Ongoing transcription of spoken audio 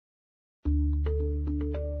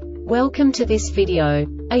Welcome to this video.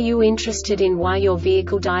 Are you interested in why your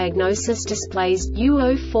vehicle diagnosis displays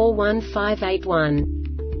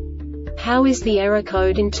U0415-81? How is the error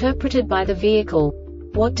code interpreted by the vehicle?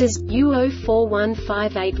 What does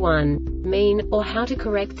U0415-81 mean, or how to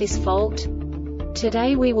correct this fault?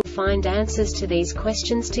 Today we will find answers to these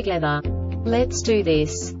questions together. Let's do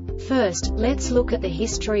this. First, let's look at the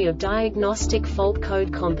history of diagnostic fault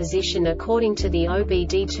code composition according to the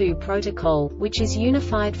OBD2 protocol, which is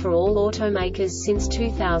unified for all automakers since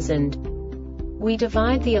 2000. We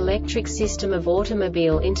divide the electric system of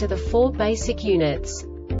automobile into the four basic units: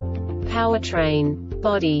 powertrain,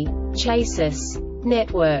 body, chassis,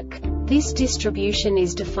 network. This distribution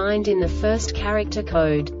is defined in the first character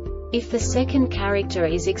code. If the second character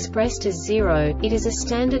is expressed as 0, it is a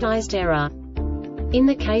standardized error. In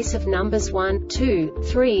the case of numbers 1, 2,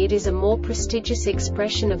 3, it is a more prestigious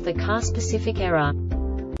expression of the car-specific error.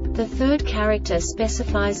 The third character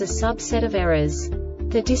specifies a subset of errors.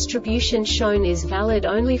 The distribution shown is valid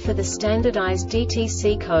only for the standardized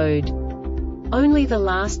DTC code. Only the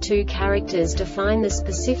last two characters define the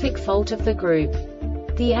specific fault of the group.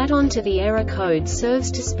 The add-on to the error code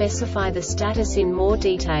serves to specify the status in more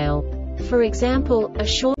detail. For example, a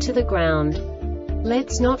short to the ground.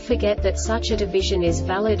 Let's not forget that such a division is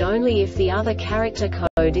valid only if the other character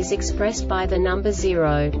code is expressed by the number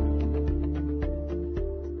 0.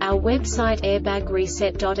 Our website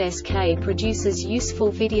airbagreset.sk produces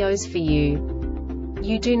useful videos for you.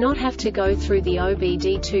 You do not have to go through the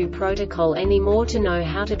OBD2 protocol anymore to know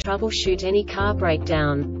how to troubleshoot any car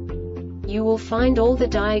breakdown. You will find all the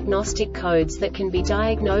diagnostic codes that can be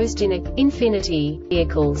diagnosed in Infinity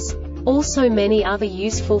vehicles. Also many other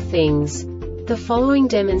useful things. The following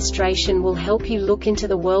demonstration will help you look into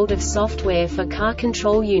the world of software for car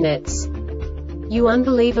control units. You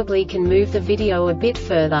unbelievably can move the video a bit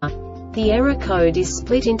further. The error code is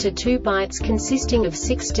split into 2 bytes consisting of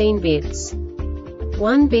 16 bits.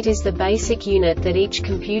 1 bit is the basic unit that each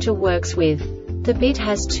computer works with. The bit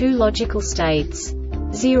has 2 logical states: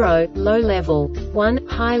 0, low level, 1,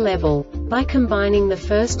 high level. By combining the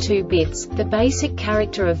first 2 bits, the basic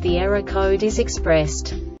character of the error code is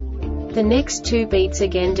expressed. The next 2 beats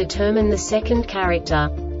again determine the second character.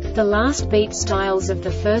 The last beat styles of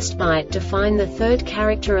the first byte define the third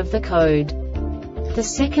character of the code. The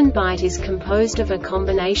second byte is composed of a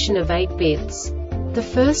combination of 8 bits. The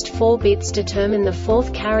first 4 bits determine the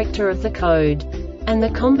fourth character of the code. And the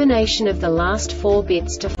combination of the last 4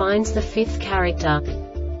 bits defines the fifth character.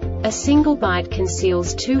 A single byte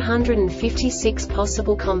conceals 256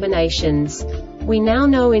 possible combinations. We now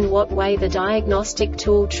know in what way the diagnostic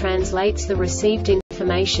tool translates the received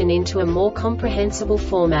information into a more comprehensible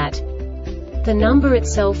format. The number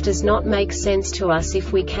itself does not make sense to us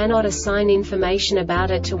if we cannot assign information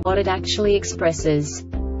about it to what it actually expresses.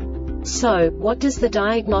 So, what does the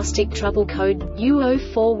Diagnostic Trouble Code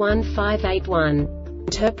U0415-81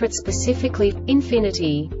 interpret specifically for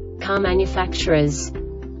Infinity car manufacturers?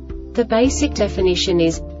 The basic definition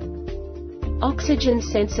is oxygen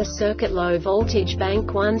sensor circuit, low voltage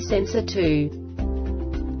bank 1 sensor 2.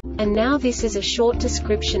 And now this is a short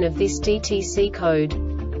description of this DTC code.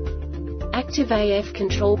 Active AF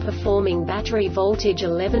control performing battery voltage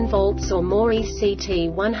 11 volts or more, ECT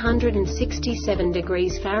 167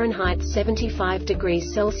 degrees Fahrenheit 75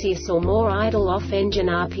 degrees Celsius or more, idle off engine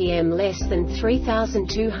RPM less than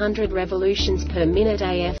 3200 revolutions per minute,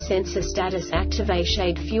 AF sensor status,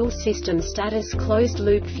 Activatted Fuel system status, closed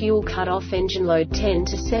loop fuel cut off, engine load 10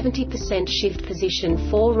 to 70% shift position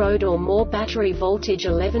 4 road or more, battery voltage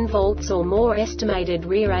 11 volts or more, estimated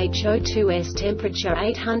rear HO2s temperature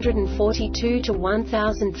 842 to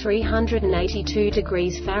 1382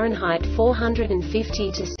 degrees Fahrenheit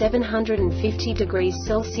 450 to 750 degrees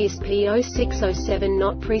Celsius, P0607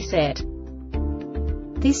 not preset.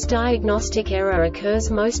 This diagnostic error occurs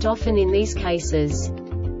most often in these cases: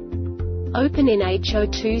 open in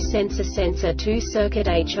HO2 sensor, sensor 2 circuit,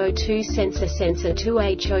 HO2 sensor, sensor 2,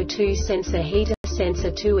 HO2 sensor heater,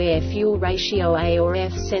 sensor 2 air fuel ratio A or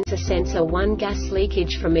F sensor, sensor 1 gas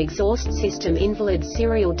leakage from exhaust system, invalid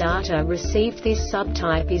serial data received. This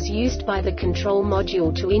subtype is used by the control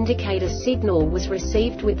module to indicate a signal was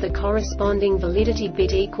received with the corresponding validity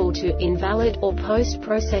bit equal to invalid, or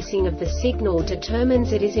post-processing of the signal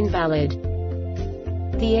determines it is invalid.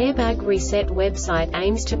 The Airbag Reset website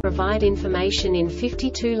aims to provide information in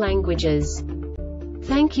 52 languages.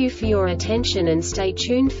 Thank you for your attention and stay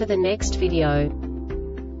tuned for the next video.